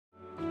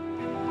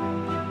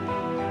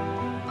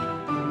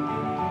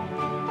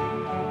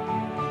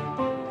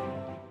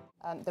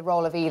the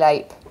role of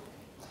ELAPE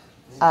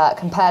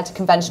compared to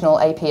conventional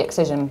AP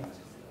excision.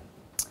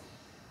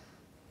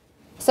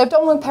 So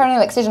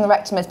abdominoperineal excision of the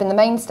rectum has been the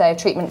mainstay of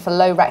treatment for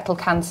low rectal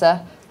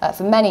cancer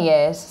for many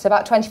years. So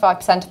about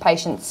 25% of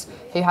patients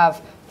who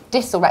have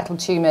distal rectal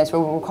tumours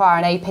will require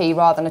an AP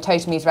rather than a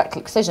total mesocrectal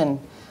excision.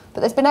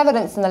 But there's been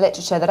evidence in the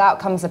literature that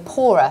outcomes are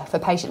poorer for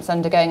patients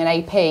undergoing an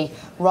AP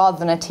rather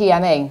than a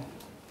TME,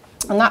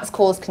 and that's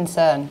caused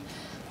concern.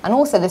 And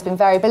also there's been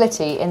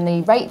variability in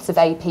the rates of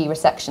AP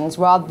resections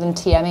rather than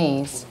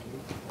TMEs.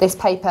 This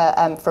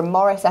paper from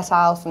Morris et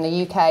al. From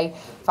the UK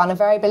found a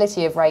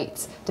variability of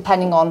rates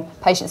depending on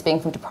patients being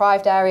from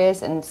deprived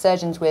areas and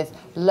surgeons with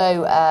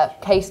low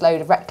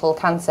caseload of rectal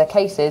cancer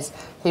cases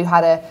who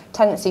had a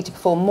tendency to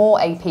perform more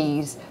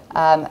APs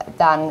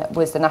than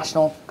was the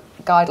national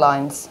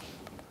guidelines.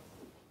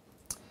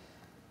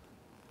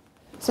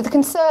 So the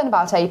concern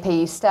about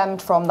APs stemmed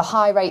from the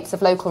high rates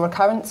of local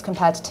recurrence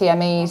compared to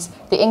TMEs,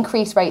 the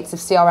increased rates of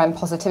CRM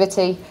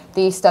positivity.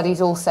 These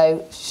studies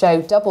also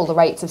show double the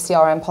rates of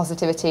CRM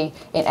positivity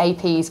in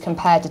APs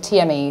compared to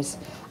TMEs,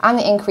 and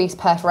the increased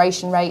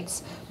perforation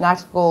rates.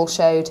 Nagall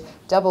showed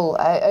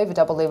over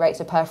double the rates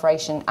of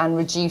perforation and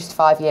reduced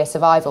 5-year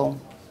survival.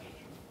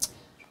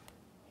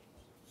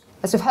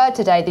 As we've heard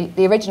today,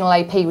 the original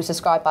AP was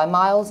described by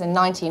Miles in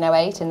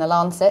 1908 in the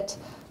Lancet.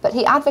 But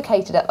he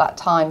advocated at that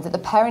time that the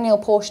perineal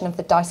portion of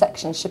the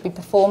dissection should be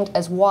performed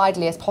as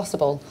widely as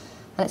possible,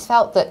 and it's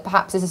felt that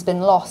perhaps this has been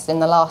lost in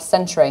the last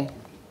century.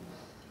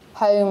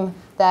 Home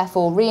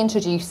therefore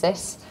reintroduced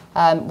this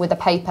with a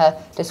paper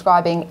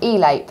describing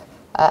ELAPE,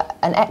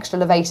 an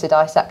extra-levator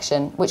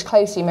dissection, which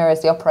closely mirrors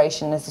the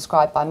operation as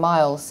described by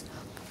Miles.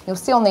 You'll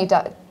see on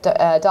the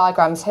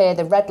diagrams here,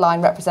 the red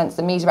line represents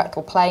the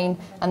mesorectal plane,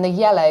 and the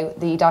yellow,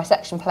 the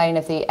dissection plane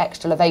of the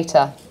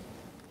extra-levator.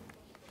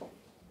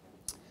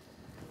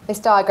 This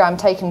diagram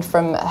taken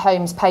from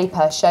Holmes'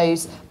 paper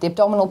shows the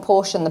abdominal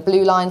portion, the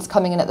blue lines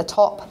coming in at the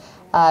top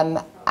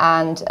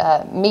and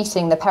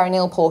meeting the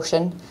perineal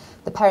portion.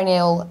 The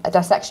perineal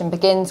dissection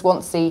begins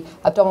once the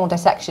abdominal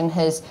dissection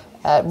has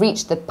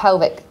reached the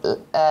pelvic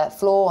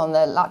floor on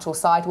the lateral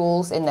side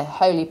walls in the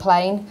Holy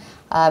plane.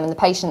 And the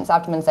patient's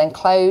abdomen is then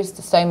closed,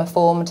 the stoma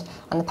formed,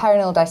 and the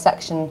perineal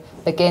dissection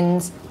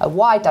begins, a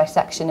wide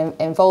dissection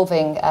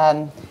involving,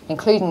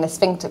 including the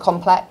sphincter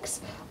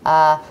complex,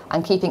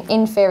 and keeping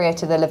inferior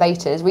to the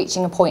levators,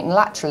 reaching a point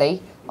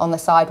laterally on the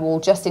side wall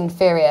just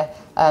inferior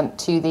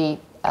to the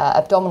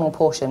abdominal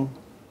portion.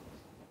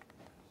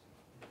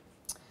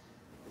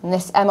 And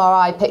this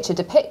MRI picture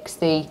depicts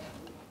the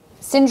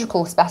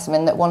cylindrical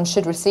specimen that one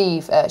should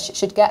receive,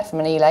 should get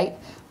from an ELAPE,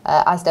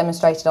 as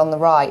demonstrated on the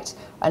right,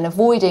 and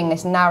avoiding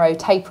this narrow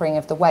tapering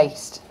of the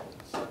waist.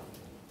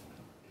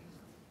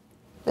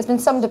 There's been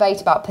some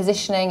debate about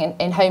positioning.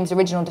 In Holmes'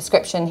 original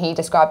description, he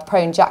described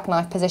prone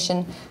jackknife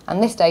position,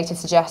 and this data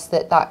suggests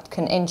that that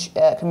can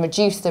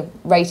reduce the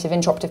rate of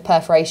intraoperative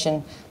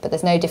perforation, but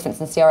there's no difference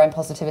in CRM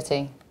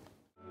positivity.